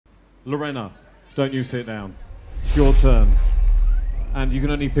Laurena, don't you sit down. It's your turn. And you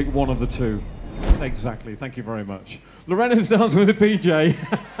can only pick one of the two. Exactly, thank you very much. Laurena's dancing with a PJ.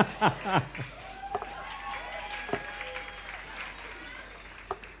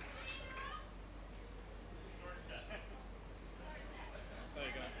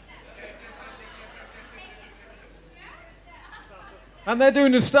 And they're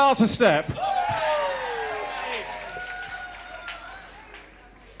doing the starter step.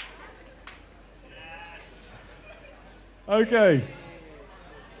 Okay.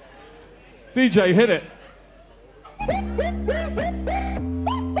 DJ, hit it.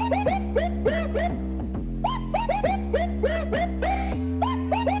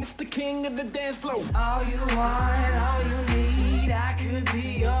 It's the king of the dance floor. All you want, all you need, I could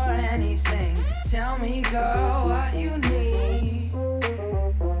be your anything. Tell me, girl, what you need.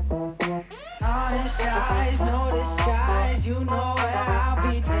 Honest eyes, no disguise. You know where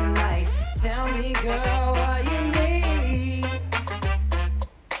I'll be tonight. Tell me, girl, what you need.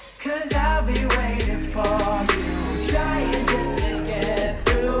 'Cause I'll be waiting for you, trying just to get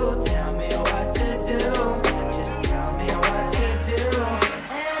through. Tell me what to do, just tell me what to do.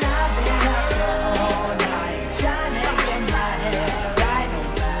 And I've been up the whole night, trying to get my head right. No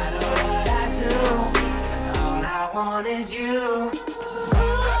matter what I do, all I want is you.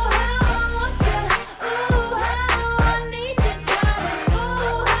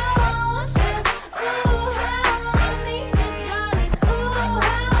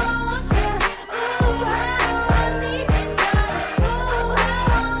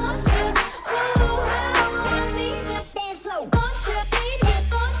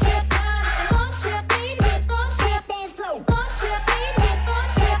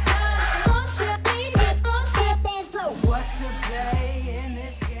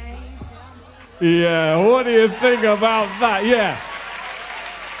 Yeah, what do you think about that? Yeah.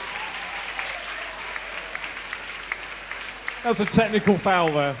 That's a technical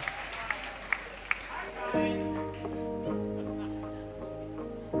foul there.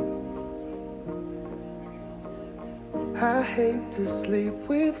 I hate to sleep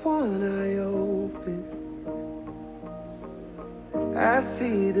with one eye open. I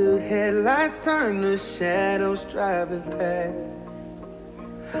see the headlights turn to shadows driving past.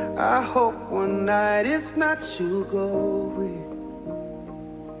 I hope one night it's not you going,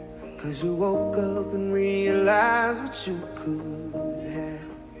 'cause you woke up and realized what you could have.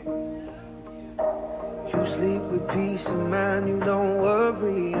 You sleep with peace of mind, you don't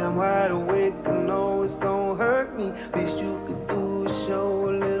worry. I'm wide awake, I know it's gonna hurt me. Least you could do is show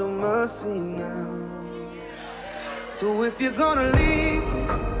a little mercy now. So if you're gonna leave,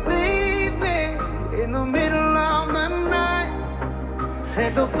 leave me in the middle of the night.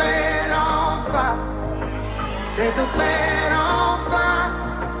 Set the bed on fire, set the bed on fire.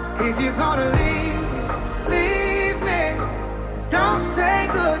 If you're gonna leave, leave me, don't say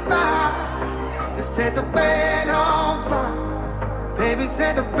goodbye. Just set the bed on fire, baby,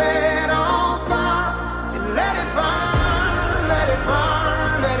 set the bed on fire. And let it burn, let it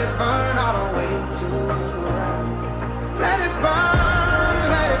burn, let it burn all the way to the ground. Let it burn,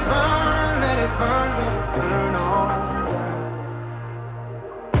 let it burn, let it burn, let it burn all down.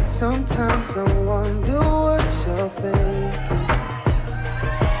 Sometimes I wonder what you're thinking.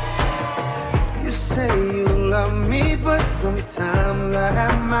 You say you love me, but sometimes I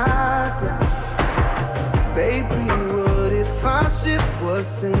have my doubt. Baby, what if our ship was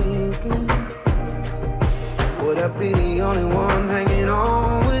sinking? Would I be the only one hanging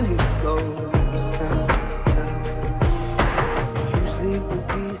on when it goes down, down? You sleep with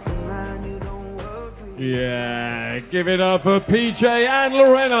peace of mind, you don't worry. Yeah, give it up for PJ and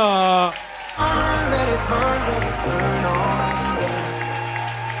Laurena. Let it burn on.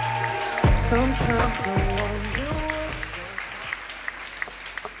 Sometimes I wonder